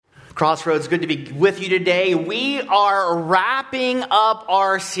Crossroads, good to be with you today. We are wrapping up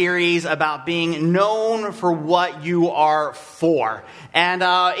our series about being known for what you are for. And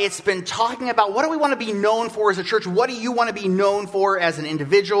it's been talking about what do we want to be known for as a church? What do you want to be known for as an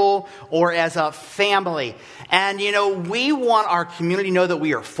individual or as a family? And, we want our community to know that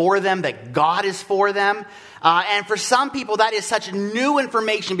we are for them, that God is for them. And for some people, that is such new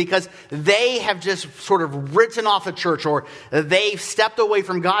information because they have just sort of written off the church or they've stepped away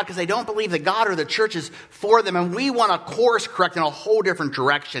from God because they don't believe that God or the church is for them. And we want to course correct in a whole different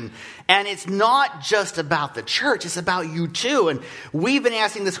direction. And it's not just about the church, it's about you too. And we've been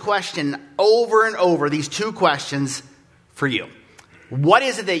asking this question over and over, these two questions for you. What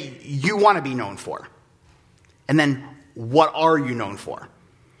is it that you want to be known for? And then what are you known for?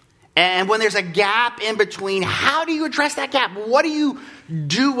 And when there's a gap in between, how do you address that gap? What do you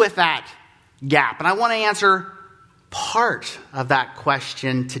do with that gap? And I want to answer part of that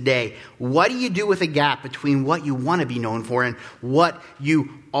question today. What do you do with a gap between what you want to be known for and what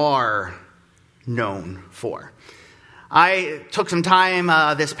you are known for? I took some time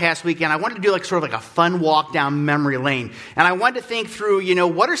this past weekend. I wanted to do sort of a fun walk down memory lane. And I wanted to think through,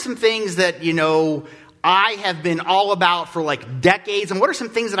 what are some things that, I have been all about for decades, and what are some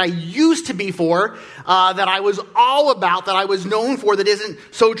things that I used to be for, that I was all about, that I was known for, that isn't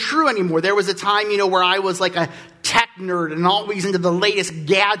so true anymore. There was a time, where I was a tech nerd and always into the latest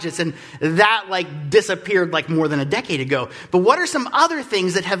gadgets, and that disappeared more than a decade ago. But what are some other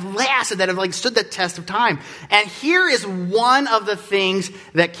things that have lasted, that have stood the test of time? And here is one of the things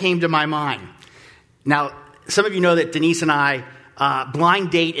that came to my mind. Now, some of you know that Denise and I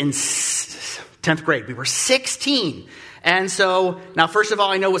blind date in 10th grade. We were 16. And so, now first of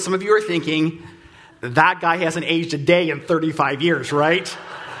all, I know what some of you are thinking. That guy hasn't aged a day in 35 years, right?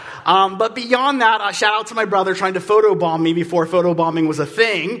 But beyond that, shout out to my brother trying to photobomb me before photobombing was a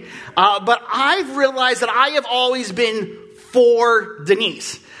thing. But I've realized that I have always been for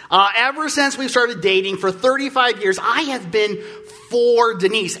Denise. Ever since we started dating for 35 years, I have been for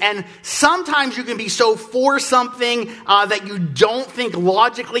Denise. And sometimes you can be so for something that you don't think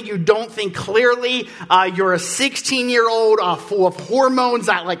logically, you don't think clearly. You're a 16-year-old full of hormones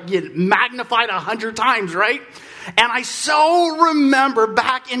that get magnified 100 times, right? And I so remember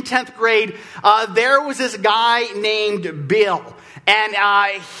back in 10th grade, there was this guy named Bill. And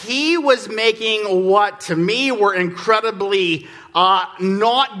he was making what to me were incredibly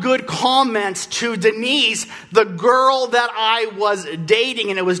not good comments to Denise, the girl that I was dating,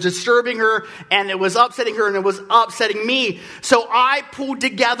 and it was disturbing her, and it was upsetting her, and it was upsetting me. So I pulled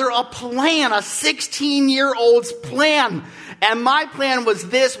together a plan, a 16-year-old's plan. And my plan was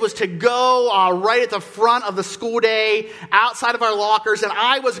to go right at the front of the school day, outside of our lockers, and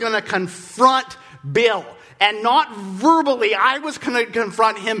I was going to confront Bill. And not verbally, I was going to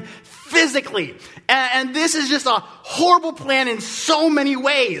confront him physically. And this is just a horrible plan in so many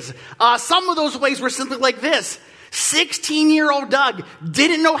ways. Some of those ways were simply like this. 16-year-old Doug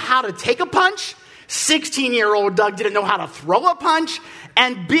didn't know how to take a punch. 16-year-old Doug didn't know how to throw a punch.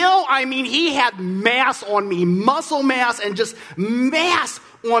 And Bill, he had mass on me, muscle mass and just mass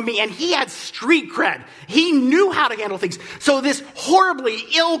on me, and he had street cred. He knew how to handle things. So this horribly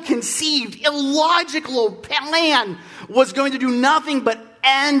ill-conceived, illogical plan was going to do nothing but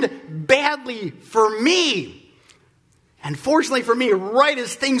end badly for me. And fortunately for me, right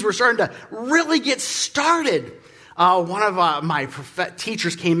as things were starting to really get started, one of my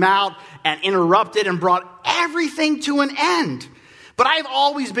teachers came out and interrupted and brought everything to an end. But I've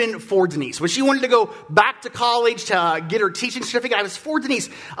always been for Denise. When she wanted to go back to college to get her teaching certificate, I was for Denise.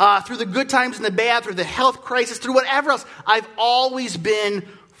 Through the good times and the bad, through the health crisis, through whatever else, I've always been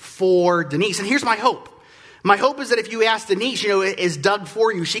for Denise. And here's my hope. My hope is that if you ask Denise, is Doug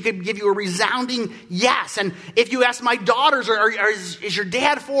for you? She could give you a resounding yes. And if you ask my daughters, or is your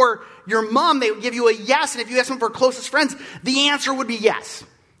dad for your mom, they would give you a yes. And if you ask them for closest friends, the answer would be yes.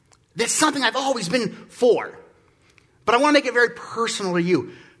 That's something I've always been for. But I want to make it very personal to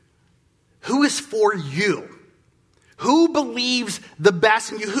you. Who is for you? Who believes the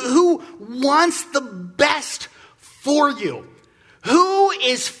best in you? Who wants the best for you? Who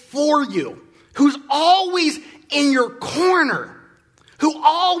is for you? Who's always in your corner? Who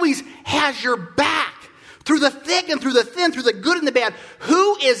always has your back? Through the thick and through the thin, through the good and the bad.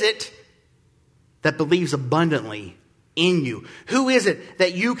 Who is it that believes abundantly in you? Who is it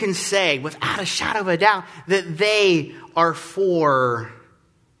that you can say without a shadow of a doubt that they are for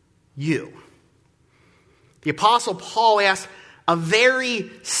you? The Apostle Paul asked a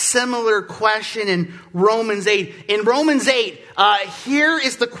very similar question in Romans 8. In Romans 8, here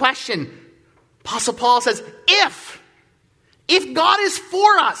is the question. Apostle Paul says, if God is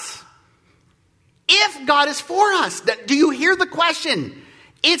for us, if God is for us. Do you hear the question?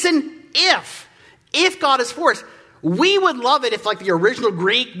 It's an if. If God is for us. We would love it if, like, the original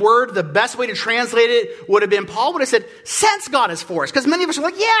Greek word, the best way to translate it would have been, Paul would have said, since God is for us. Because many of us are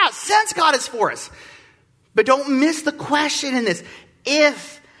like, yeah, since God is for us. But don't miss the question in this.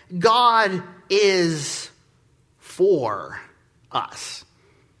 If God is for us.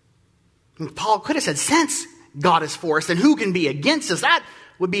 And Paul could have said, since God is for us, then who can be against us? That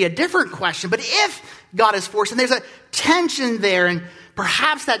would be a different question. But if God is for us, and there's a tension there, and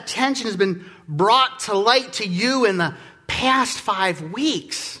perhaps that tension has been brought to light to you in the past 5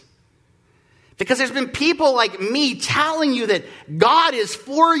 weeks. Because there's been people like me telling you that God is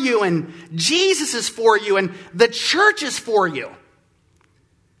for you and Jesus is for you and the church is for you.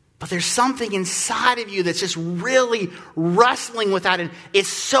 But there's something inside of you that's just really wrestling with that. And it's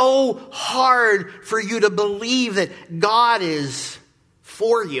so hard for you to believe that God is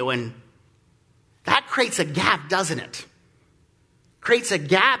for you. And that creates a gap, doesn't it? Creates a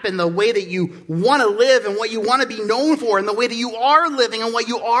gap in the way that you want to live and what you want to be known for and the way that you are living and what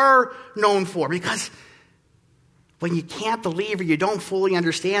you are known for. Because when you can't believe or you don't fully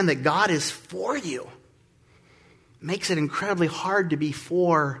understand that God is for you, it makes it incredibly hard to be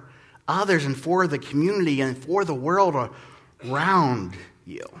for others and for the community and for the world around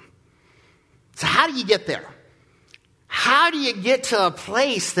you. So how do you get there? How do you get to a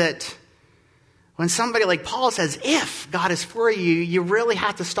place that when somebody like Paul says, if God is for you, you really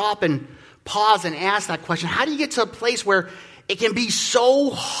have to stop and pause and ask that question. How do you get to a place where it can be so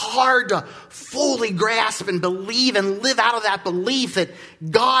hard to fully grasp and believe and live out of that belief that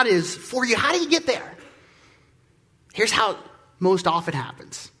God is for you? How do you get there? Here's how it most often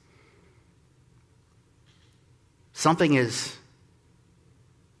happens. Something is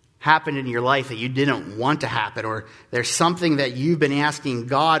happened in your life that you didn't want to happen, or there's something that you've been asking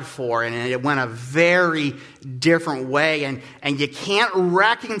God for and it went a very different way, and you can't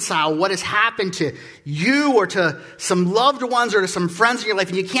reconcile what has happened to you or to some loved ones or to some friends in your life,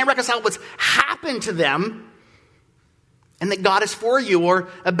 and you can't reconcile what's happened to them and that God is for you. Or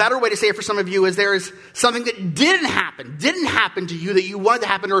a better way to say it for some of you is there is something that didn't happen to you that you wanted to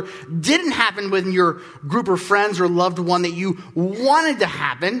happen, or didn't happen with your group of friends or loved one that you wanted to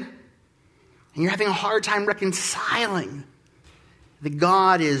happen. And you're having a hard time reconciling that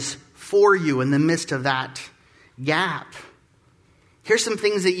God is for you in the midst of that gap. Here's some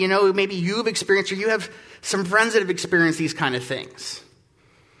things that maybe you've experienced, or you have some friends that have experienced these kind of things.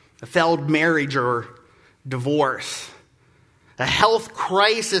 A failed marriage or divorce. A health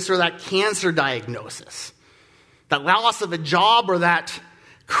crisis or that cancer diagnosis. That loss of a job or that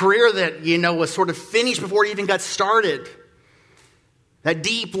career that, was sort of finished before it even got started. That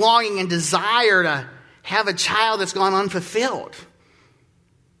deep longing and desire to have a child that's gone unfulfilled.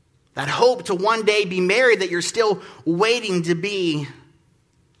 That hope to one day be married that you're still waiting to be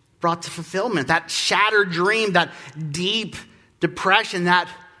brought to fulfillment. That shattered dream, that deep depression, that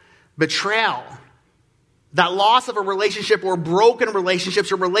betrayal. That loss of a relationship or broken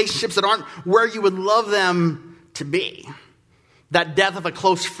relationships or relationships that aren't where you would love them to be. That death of a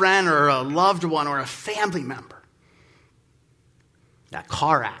close friend or a loved one or a family member. That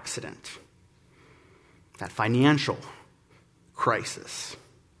car accident. That financial crisis.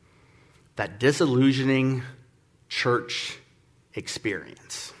 That disillusioning church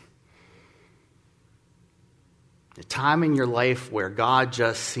experience. The time in your life where God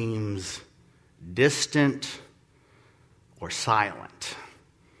just seems distant or silent,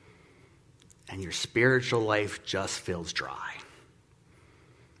 and your spiritual life just feels dry.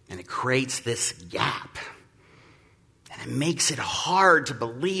 And it creates this gap. And it makes it hard to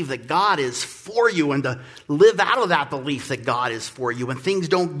believe that God is for you and to live out of that belief that God is for you when things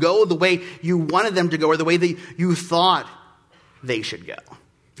don't go the way you wanted them to go or the way that you thought they should go.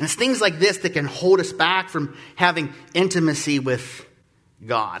 And it's things like this that can hold us back from having intimacy with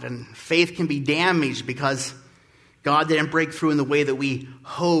God. And faith can be damaged because God didn't break through in the way that we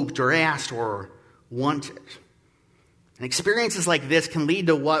hoped or asked or wanted. And experiences like this can lead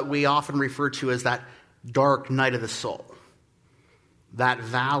to what we often refer to as that dark night of the soul. That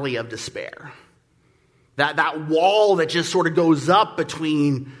valley of despair. That wall that just sort of goes up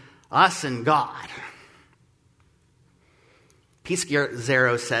between us and God. Pete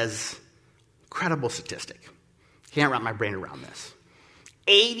Scazzero says, incredible statistic. Can't wrap my brain around this.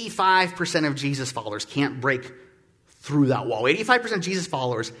 85% of Jesus followers can't break through that wall. 85% of Jesus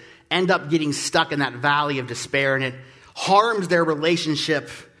followers end up getting stuck in that valley of despair, and it harms their relationship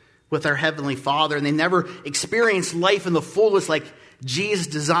with their Heavenly Father, and they never experience life in the fullest like Jesus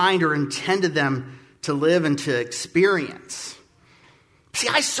designed or intended them to live and to experience. See,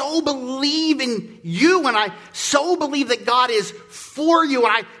 I so believe in you, and I so believe that God is for you,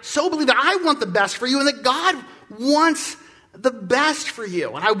 and I so believe that I want the best for you, and that God wants the best for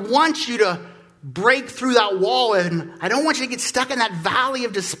you. And I want you to break through that wall, and I don't want you to get stuck in that valley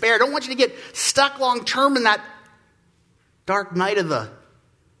of despair. I don't want you to get stuck long term in that dark night of the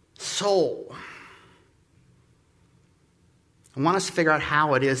soul. I want us to figure out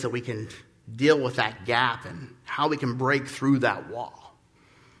how it is that we can deal with that gap and how we can break through that wall.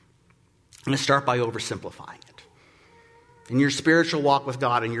 I'm going to start by oversimplifying it. In your spiritual walk with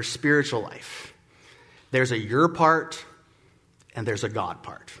God, in your spiritual life, there's a your part and there's a God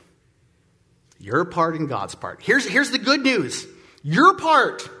part. Your part and God's part. Here's the good news. Your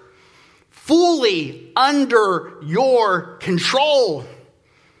part, fully under your control.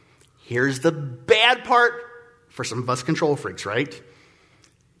 Here's the bad part for some of us control freaks, right?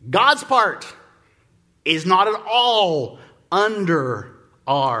 God's part is not at all under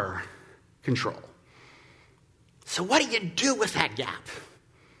our control. So what do you do with that gap?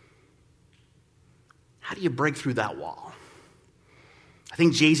 How do you break through that wall? I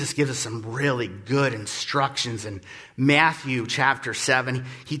think Jesus gives us some really good instructions in Matthew chapter 7.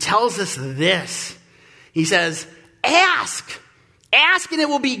 He tells us this. He says, ask and it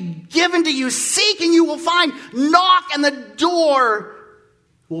will be given to you. Seek and you will find. Knock and the door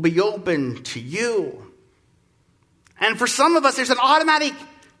will be open to you. And for some of us, there's an automatic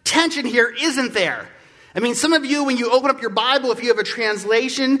tension here, isn't there? I mean, some of you, when you open up your Bible, if you have a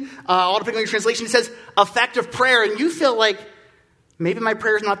translation, all depending on your translation, it says effective prayer, and you feel like maybe my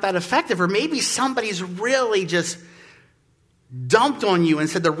prayer is not that effective, or maybe somebody's really just dumped on you and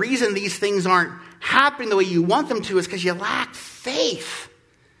said the reason these things aren't happening the way you want them to is because you lack faith.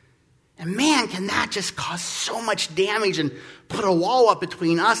 And man, can that just cause so much damage and put a wall up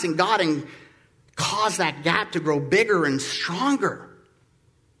between us and God and cause that gap to grow bigger and stronger.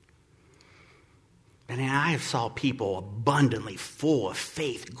 And I have saw people abundantly full of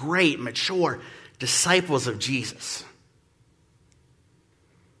faith, great, mature disciples of Jesus,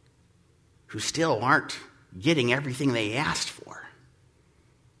 who still aren't getting everything they asked for,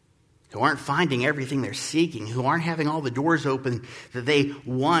 who aren't finding everything they're seeking, who aren't having all the doors open that they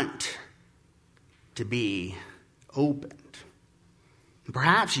want to be opened.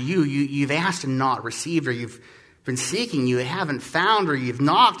 Perhaps you've asked and not received, or you've been seeking, you haven't found, or you've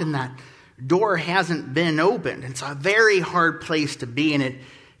knocked and that door hasn't been opened. It's a very hard place to be, and it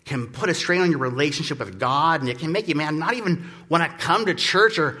can put a strain on your relationship with God, and it can make you, not even want to come to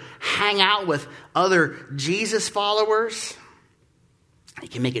church or hang out with other Jesus followers.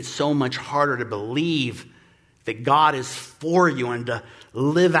 It can make it so much harder to believe that God is for you and to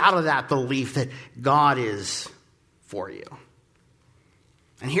live out of that belief that God is for you.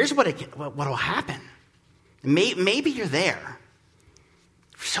 And here's what will happen. Maybe you're there.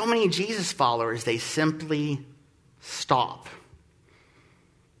 For so many Jesus followers, they simply stop.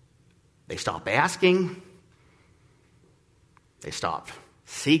 They stop asking. They stop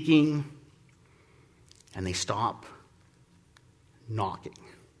seeking. And they stop knocking.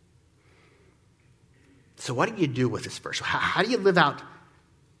 So what do you do with this verse? How do you live out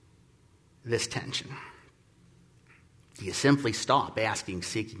this tension? Do you simply stop asking,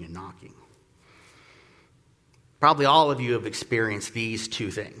 seeking, and knocking? Probably all of you have experienced these two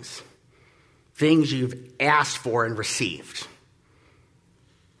things. Things you've asked for and received.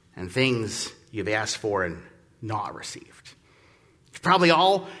 And things you've asked for and not received. You've probably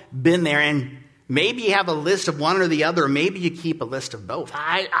all been there, and maybe you have a list of one or the other, or maybe you keep a list of both.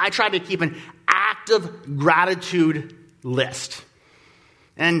 I try to keep an active gratitude list.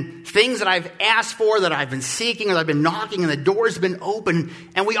 And things that I've asked for, that I've been seeking, or that I've been knocking, and the door's been open.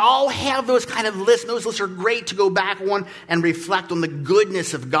 And we all have those kind of lists. Those lists are great to go back on and reflect on the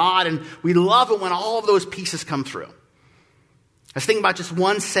goodness of God. And we love it when all of those pieces come through. I was thinking about just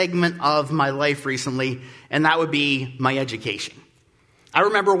one segment of my life recently, and that would be my education. I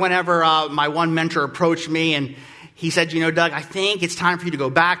remember whenever my one mentor approached me and he said, Doug, I think it's time for you to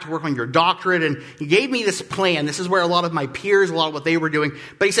go back to work on your doctorate. And he gave me this plan. This is where a lot of my peers, a lot of what they were doing.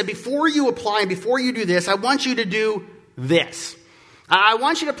 But he said, before you apply and before you do this, I want you to do this. I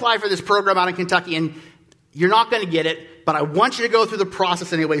want you to apply for this program out in Kentucky, and you're not going to get it, but I want you to go through the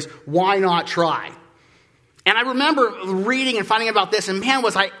process anyways. Why not try? And I remember reading and finding about this, and man,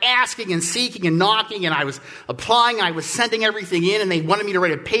 was I asking and seeking and knocking, and I was applying, and I was sending everything in, and they wanted me to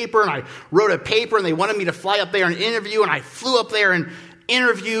write a paper, and I wrote a paper, and they wanted me to fly up there and interview, and I flew up there and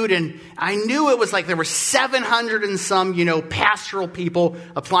interviewed, and I knew it was like there were 700 and some, pastoral people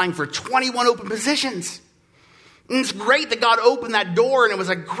applying for 21 open positions. And it's great that God opened that door, and it was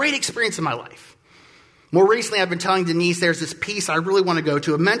a great experience in my life. More recently, I've been telling Denise there's this piece I really want to go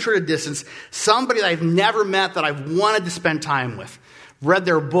to, a mentor at a distance, somebody that I've never met that I've wanted to spend time with. Read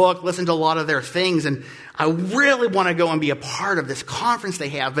their book, listened to a lot of their things, and I really want to go and be a part of this conference they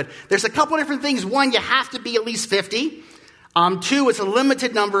have. But there's a couple different things. One, you have to be at least 50. Two, it's a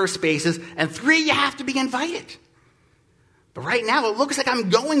limited number of spaces. And 3, you have to be invited. But right now, it looks like I'm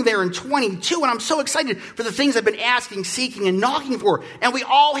going there in 22, and I'm so excited for the things I've been asking, seeking, and knocking for. And we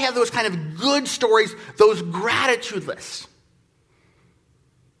all have those kind of good stories, those gratitude lists.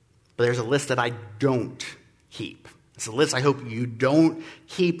 But there's a list that I don't keep. It's a list I hope you don't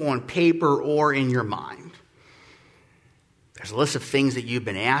keep on paper or in your mind. There's a list of things that you've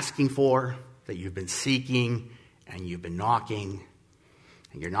been asking for, that you've been seeking, and you've been knocking.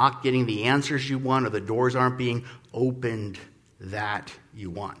 And you're not getting the answers you want, or the doors aren't being opened that you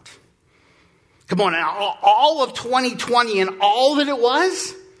want. Come on, all of 2020 and all that it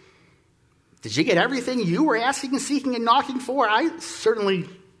was, did you get everything you were asking and seeking and knocking for? I certainly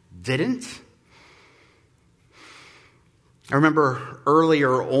didn't. I remember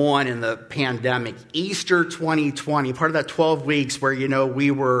earlier on in the pandemic, Easter 2020, part of that 12 weeks where,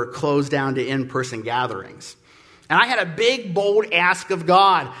 we were closed down to in-person gatherings. And I had a big, bold ask of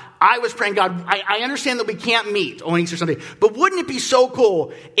God. I was praying, God, I understand that we can't meet on Easter Sunday, but wouldn't it be so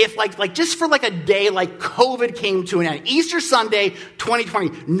cool if like just for like a day, like COVID came to an end? Easter Sunday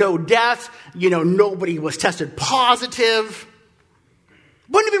 2020, no deaths, nobody was tested positive.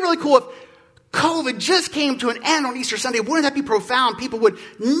 Wouldn't it be really cool if COVID just came to an end on Easter Sunday? Wouldn't that be profound? People would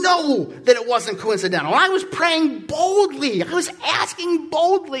know that it wasn't coincidental. I was praying boldly. I was asking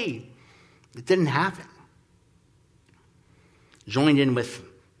boldly. It didn't happen. Joined in with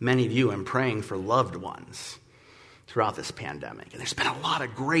many of you in praying for loved ones throughout this pandemic. And there's been a lot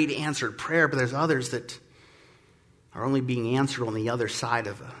of great answered prayer, but there's others that are only being answered on the other side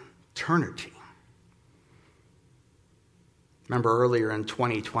of eternity. Remember earlier in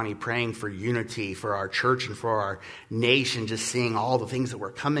 2020 praying for unity for our church and for our nation, just seeing all the things that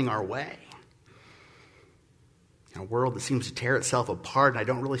were coming our way. In a world that seems to tear itself apart, and I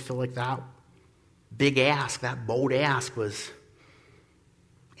don't really feel like that big ask, that bold ask was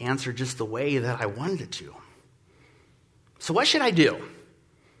answered just the way that I wanted it to. So what should I do?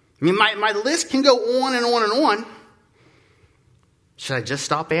 I mean, my list can go on and on and on. Should I just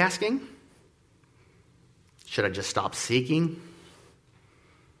stop asking? Should I just stop seeking?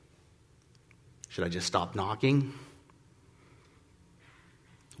 Should I just stop knocking?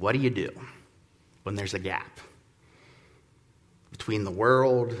 What do you do when there's a gap between the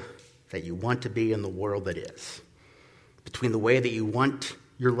world that you want to be and the world that is? Between the way that you want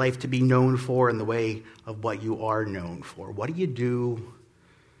your life to be known for and the way of what you are known for? What do you do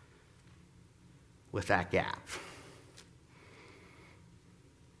with that gap?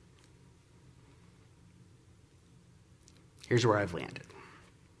 Here's where I've landed.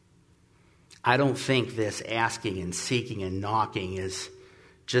 I don't think this asking and seeking and knocking is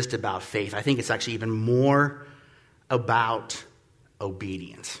just about faith. I think it's actually even more about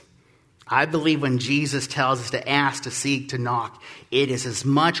obedience. I believe when Jesus tells us to ask, to seek, to knock, it is as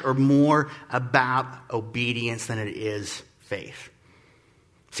much or more about obedience than it is faith.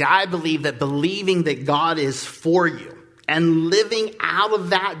 See, I believe that believing that God is for you and living out of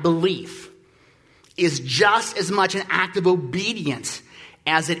that belief is just as much an act of obedience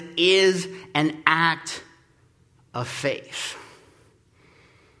as it is an act of faith.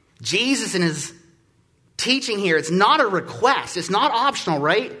 Jesus in his teaching here, it's not a request. It's not optional,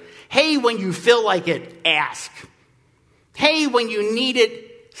 right? Hey, when you feel like it, ask. Hey, when you need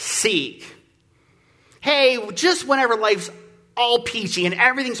it, seek. Hey, just whenever life's all peachy and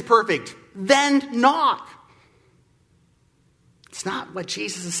everything's perfect, then knock. It's not what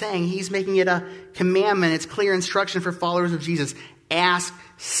Jesus is saying. He's making it a commandment. It's clear instruction for followers of Jesus. Ask,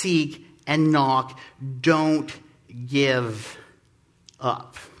 seek, and knock. Don't give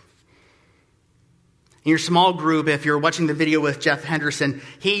up. In your small group, if you're watching the video with Jeff Henderson,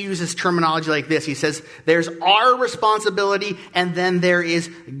 he uses terminology like this. He says, there's our responsibility, and then there is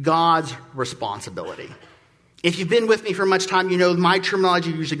God's responsibility. If you've been with me for much time, you know my terminology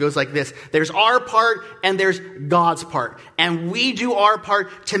usually goes like this. There's our part, and there's God's part. And we do our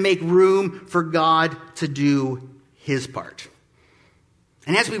part to make room for God to do his part.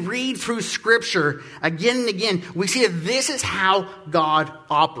 And as we read through Scripture again and again, we see that this is how God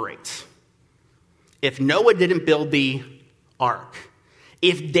operates. If Noah didn't build the ark,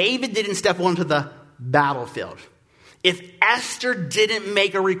 if David didn't step onto the battlefield, if Esther didn't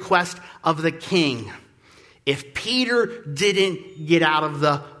make a request of the king, if Peter didn't get out of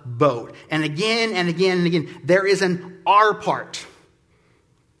the boat, and again and again and again, there is an our part.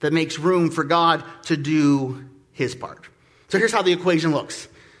 that makes room for God to do his part. So here's how the equation looks.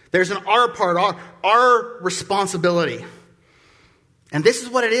 There's an our part, our responsibility. And this is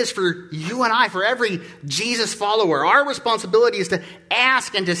what it is for you and I, for every Jesus follower. Our responsibility is to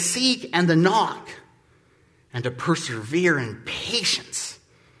ask and to seek and to knock and to persevere in patience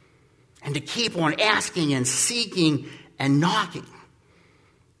and to keep on asking and seeking and knocking.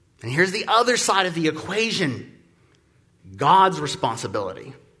 And here's the other side of the equation. God's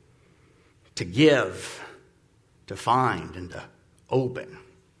responsibility to give, to find, and to open.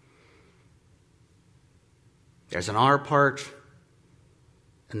 There's an our part,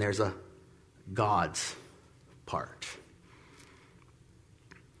 and there's a God's part.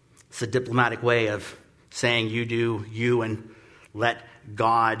 It's a diplomatic way of saying you do you and let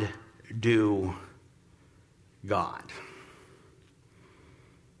God do God.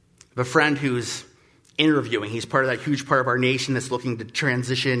 I have a friend who's interviewing. He's part of that huge part of our nation that's looking to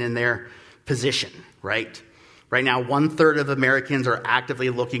transition in their position, right? Right now, 1/3 of Americans are actively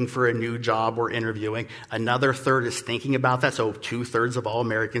looking for a new job or interviewing. Another third is thinking about that. So 2/3 of all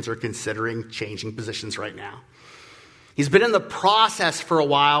Americans are considering changing positions right now. He's been in the process for a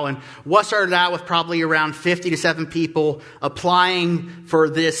while, and what started out with probably around 50 to 7 people applying for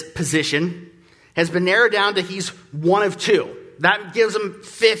this position has been narrowed down to he's one of 2. That gives him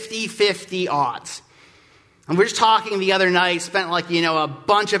 50-50 odds. And we're just talking the other night, spent a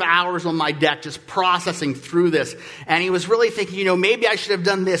bunch of hours on my deck just processing through this. And he was really thinking, maybe I should have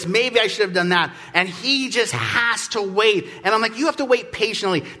done this, maybe I should have done that. And he just has to wait. And I'm like, you have to wait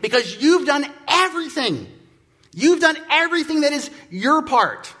patiently because you've done everything. You've done everything that is your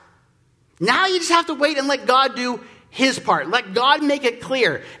part. Now you just have to wait and let God do his part. Let God make it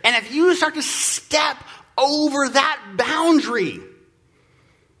clear. And if you start to step over that boundary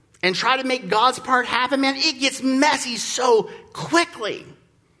and try to make God's part happen, man, it gets messy so quickly.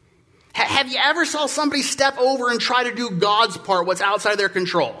 Have you ever saw somebody step over and try to do God's part, what's outside their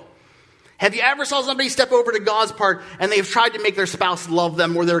control? Have you ever saw somebody step over to God's part and they've tried to make their spouse love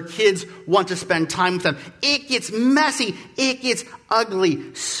them or their kids want to spend time with them? It gets messy. It gets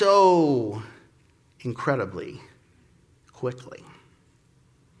ugly so incredibly quickly.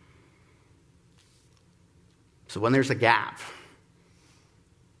 So when there's a gap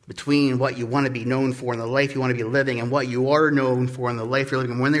between what you want to be known for in the life you want to be living and what you are known for in the life you're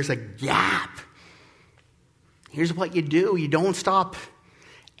living, when there's a gap, here's what you do. You don't stop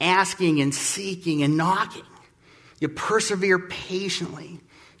asking and seeking and knocking. You persevere patiently.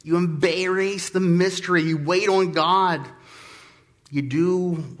 You embrace the mystery. You wait on God. You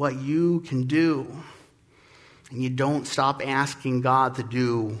do what you can do. And you don't stop asking God to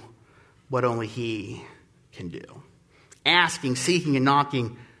do what only he can do. Asking, seeking, and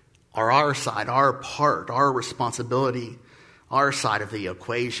knocking are our side, our part, our responsibility, our side of the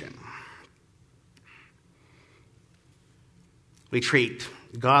equation. We treat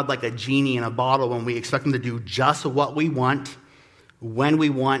God like a genie in a bottle when we expect him to do just what we want, when we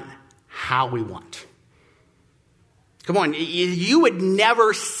want, how we want. Come on, you would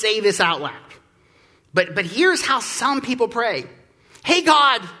never say this out loud. But here's how some people pray. Hey,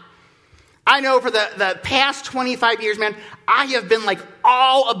 God, I know for the past 25 years, man, I have been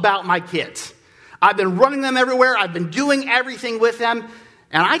all about my kids. I've been running them everywhere. I've been doing everything with them.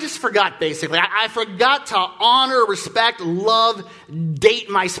 And I just forgot, basically. I forgot to honor, respect, love, date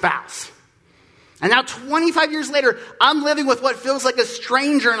my spouse. And now 25 years later, I'm living with what feels like a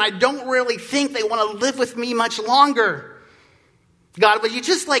stranger, and I don't really think they want to live with me much longer. God, would you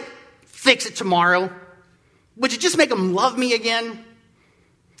just fix it tomorrow? Would you just make them love me again?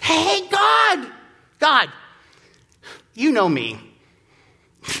 Hey, God, you know me.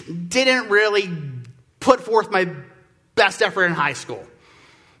 Didn't really put forth my best effort in high school.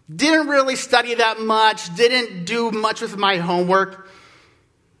 Didn't really study that much. Didn't do much with my homework.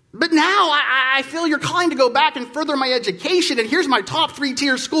 But now I feel you're calling to go back and further my education, and here's my top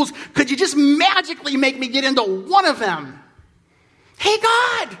 3-tier schools. Could you just magically make me get into one of them? Hey,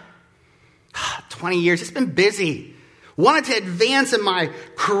 God. 20 years, it's been busy. Wanted to advance in my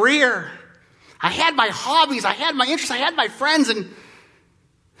career. I had my hobbies, I had my interests, I had my friends, and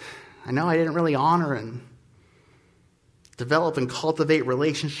I know I didn't really honor and develop and cultivate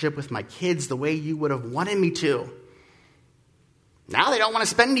relationship with my kids the way you would have wanted me to. Now they don't want to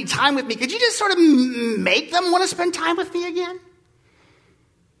spend any time with me. Could you just sort of make them want to spend time with me again?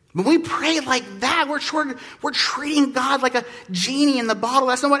 When we pray like that, we're treating God like a genie in the bottle.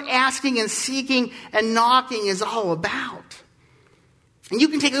 That's not what asking and seeking and knocking is all about. And you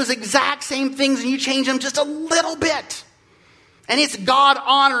can take those exact same things and you change them just a little bit. And it's God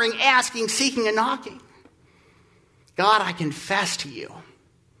honoring, asking, seeking, and knocking. God, I confess to you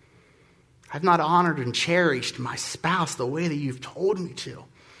I've not honored and cherished my spouse the way that you've told me to.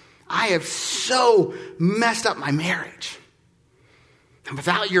 I have so messed up my marriage. And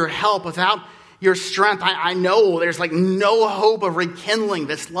without your help, without your strength, I know there's like no hope of rekindling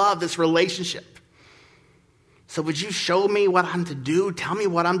this love, this relationship. So would you show me what I'm to do? Tell me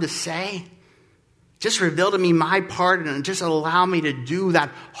what I'm to say? Just reveal to me my part and just allow me to do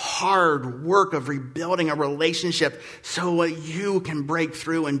that hard work of rebuilding a relationship so that you can break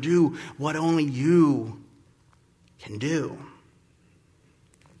through and do what only you can do.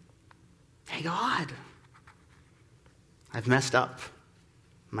 Hey, God, I've messed up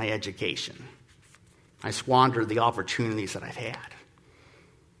my education. I squandered the opportunities that I've had.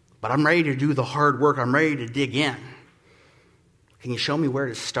 But I'm ready to do the hard work. I'm ready to dig in. Can you show me where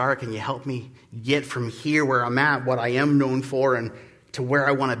to start? Can you help me get from here where I'm at, what I am known for, and to where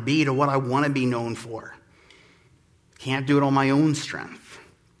I want to be, to what I want to be known for? Can't do it on my own strength.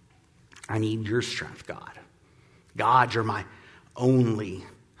 I need your strength, God. God, you're my only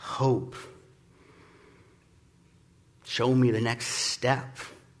hope. Show me the next step.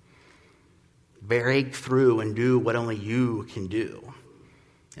 Break through and do what only you can do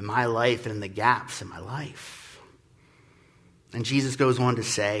in my life and in the gaps in my life. And Jesus goes on to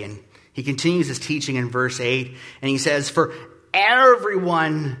say, and he continues his teaching in verse 8, and he says, for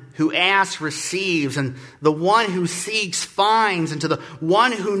everyone who asks receives, and the one who seeks finds, and to the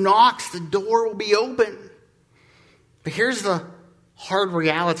one who knocks, the door will be open. But here's the hard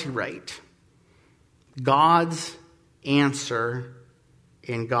reality, right? God's answer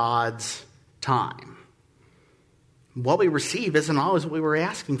in God's time. What we receive isn't always what we were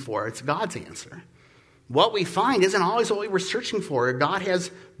asking for. It's God's answer. What we find isn't always what we were searching for. God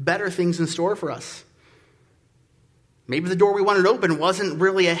has better things in store for us. Maybe the door we wanted open wasn't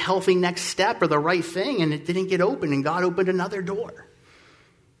really a healthy next step or the right thing, and it didn't get open, and God opened another door.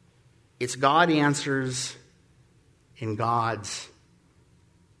 It's God answers in God's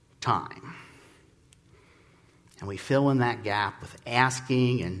time. And we fill in that gap with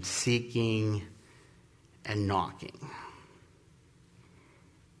asking and seeking and knocking.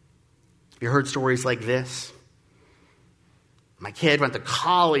 You heard stories like this? My kid went to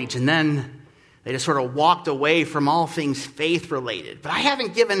college and then they just sort of walked away from all things faith related. But I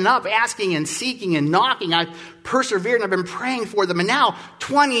haven't given up asking and seeking and knocking. I've persevered and I've been praying for them. And now,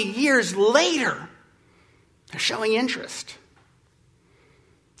 20 years later, they're showing interest.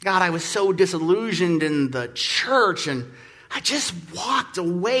 God, I was so disillusioned in the church and I just walked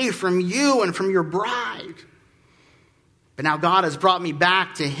away from you and from your bride. But now God has brought me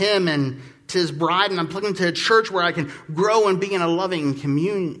back to him and to his bride, and I'm looking to a church where I can grow and be in a loving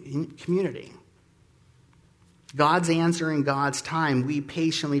community. God's answer in God's time. We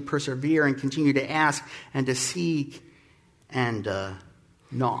patiently persevere and continue to ask and to seek and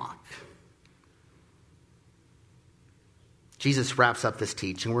knock. Jesus wraps up this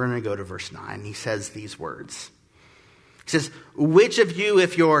teaching. We're going to go to verse 9. He says these words. He says, which of you,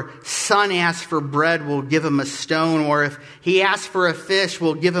 if your son asks for bread, will give him a stone? Or if he asks for a fish,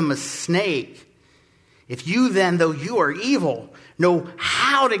 will give him a snake? If you then, though you are evil, know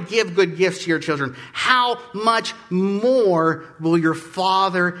how to give good gifts to your children, how much more will your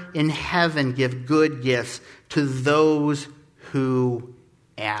Father in heaven give good gifts to those who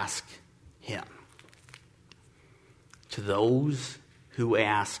ask him? To those who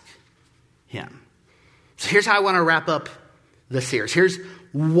ask him. So here's how I want to wrap up the series. Here's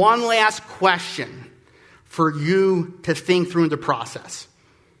one last question for you to think through the process.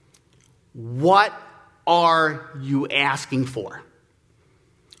 What are you asking for?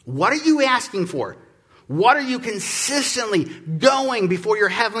 What are you asking for? What are you consistently going before your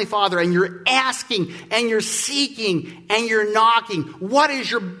Heavenly Father and you're asking and you're seeking and you're knocking? What is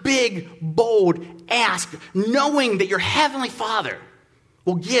your big, bold ask, knowing that your Heavenly Father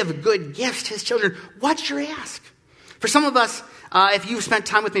will give good gifts to his children? What's your ask? For some of us, if you've spent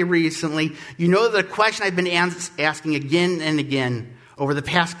time with me recently, you know the question I've been asking again and again over the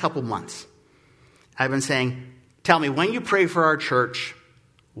past couple months. I've been saying, tell me, when you pray for our church,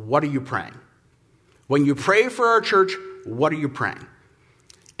 what are you praying? When you pray for our church, what are you praying?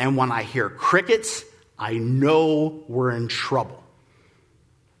 And when I hear crickets, I know we're in trouble.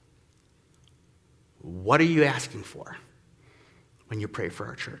 What are you asking for when you pray for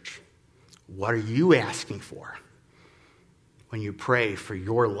our church? What are you asking for when you pray for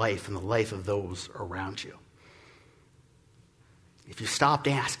your life and the life of those around you? If you stopped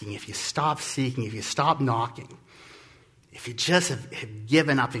asking, if you stopped seeking, if you stopped knocking, if you just have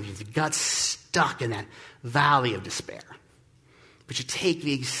given up, if you've got stuck in that valley of despair, but you take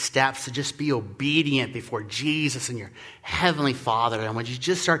these steps to just be obedient before Jesus and your Heavenly Father, and when you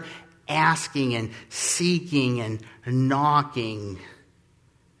just start asking and seeking and knocking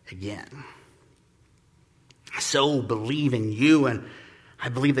again. I so believe in you, and I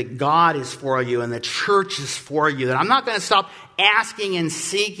believe that God is for you and the church is for you, that I'm not going to stop asking and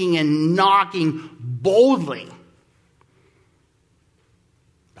seeking and knocking boldly.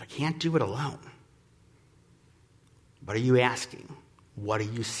 But I can't do it alone. What are you asking? What are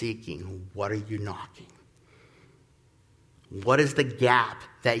you seeking? What are you knocking? What is the gap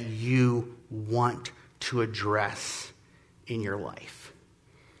that you want to address in your life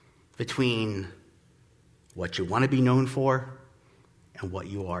between what you want to be known for and what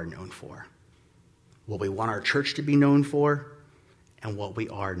you are known for? What we want our church to be known for and what we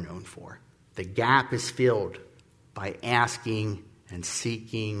are known for. The gap is filled by asking and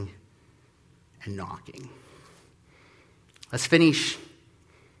seeking and knocking. Let's finish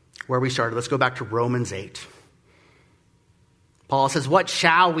where we started. Let's go back to Romans 8. Paul says, what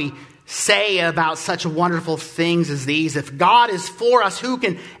shall we say about such wonderful things as these? If God is for us, who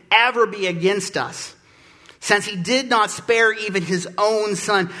can ever be against us? Since he did not spare even his own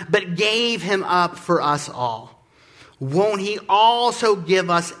son, but gave him up for us all, won't he also give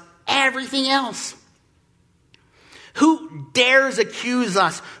us everything else? Who dares accuse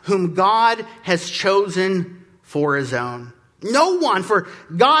us whom God has chosen for his own? No one, for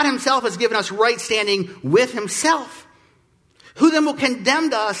God himself has given us right standing with himself. Who then will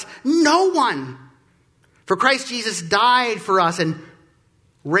condemn us? No one. For Christ Jesus died for us and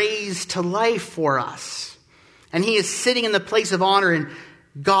raised to life for us. And he is sitting in the place of honor in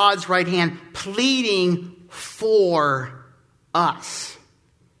God's right hand, pleading for us.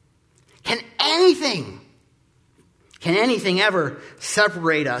 Can anything ever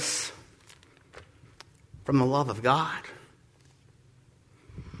separate us from the love of God?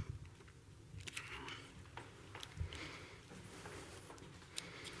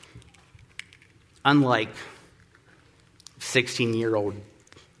 Unlike 16-year-old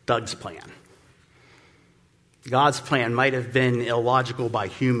Doug's plan, God's plan might have been illogical by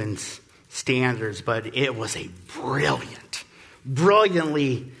humans' standards, but it was a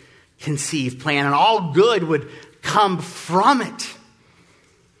brilliantly conceived plan, and all good would come from it.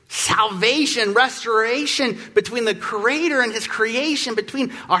 Salvation, restoration between the Creator and his creation,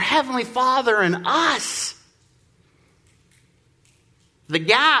 between our Heavenly Father and us. The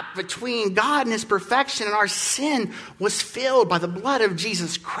gap between God and his perfection and our sin was filled by the blood of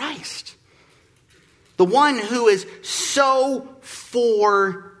Jesus Christ. The one who is so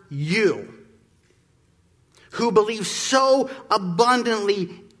for you, who believes so abundantly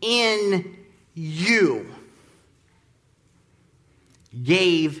in you,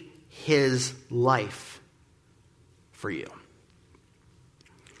 gave his life for you.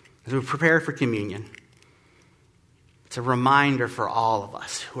 As we prepare for communion, it's a reminder for all of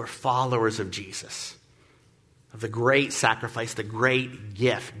us who are followers of Jesus, of the great sacrifice, the great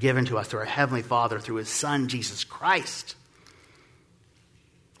gift given to us through our Heavenly Father, through his Son, Jesus Christ.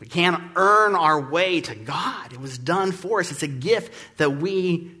 We can't earn our way to God. It was done for us. It's a gift that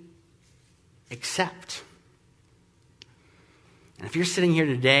we accept. And if you're sitting here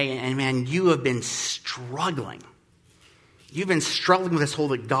today and, man, you have been struggling. You've been struggling with this whole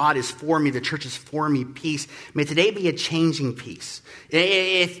that God is for me, the church is for me piece. May today be a changing piece.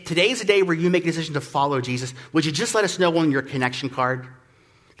 If today's the day where you make a decision to follow Jesus, would you just let us know on your connection card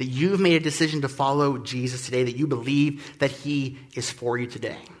that you've made a decision to follow Jesus today, that you believe that he is for you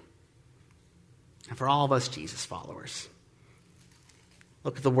today? And for all of us Jesus followers,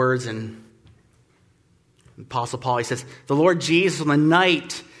 look at the words in Apostle Paul. He says, the Lord Jesus, on the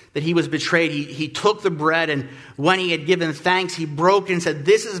night that he was betrayed, he took the bread, and when he had given thanks, he broke it and said,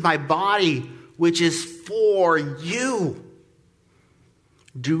 this is my body, which is for you.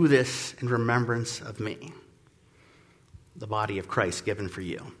 Do this in remembrance of me. The body of Christ given for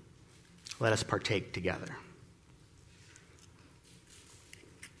you. Let us partake together.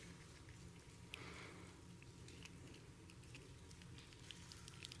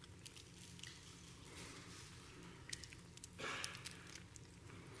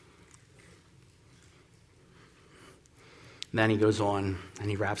 Then he goes on and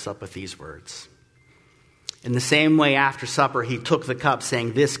he wraps up with these words. In the same way, after supper, he took the cup,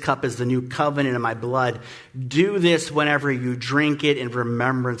 saying, this cup is the new covenant in my blood. Do this whenever you drink it in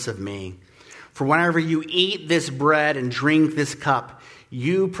remembrance of me. For whenever you eat this bread and drink this cup,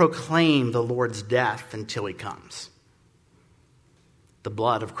 you proclaim the Lord's death until he comes. The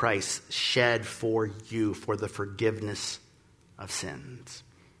blood of Christ shed for you for the forgiveness of sins.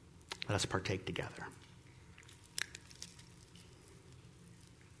 Let us partake together.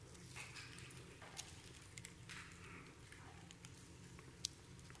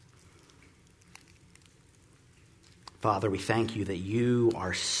 Father, we thank you that you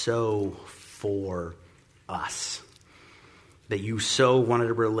are so for us, that you so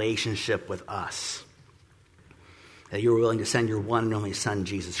wanted a relationship with us, that you were willing to send your one and only Son,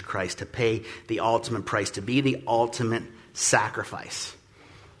 Jesus Christ, to pay the ultimate price, to be the ultimate sacrifice,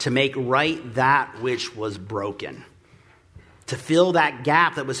 to make right that which was broken, to fill that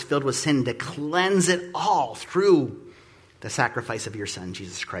gap that was filled with sin, to cleanse it all through the sacrifice of your Son,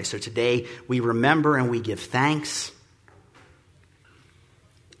 Jesus Christ. So today we remember and we give thanks.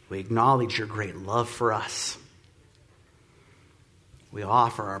 We acknowledge your great love for us. We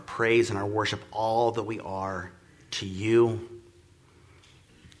offer our praise and our worship, all that we are, to you.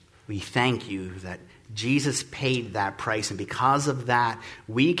 We thank you that Jesus paid that price, and because of that,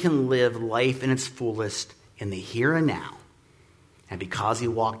 we can live life in its fullest in the here and now. And because he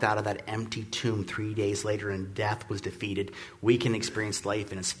walked out of that empty tomb 3 days later and death was defeated, we can experience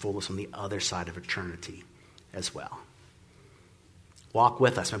life in its fullest on the other side of eternity as well. Walk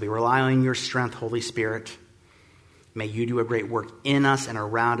with us. May we rely on your strength, Holy Spirit. May you do a great work in us and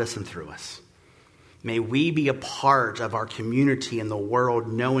around us and through us. May we be a part of our community in the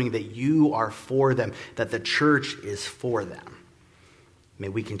world, knowing that you are for them, that the church is for them. May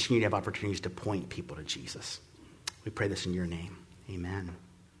we continue to have opportunities to point people to Jesus. We pray this in your name. Amen.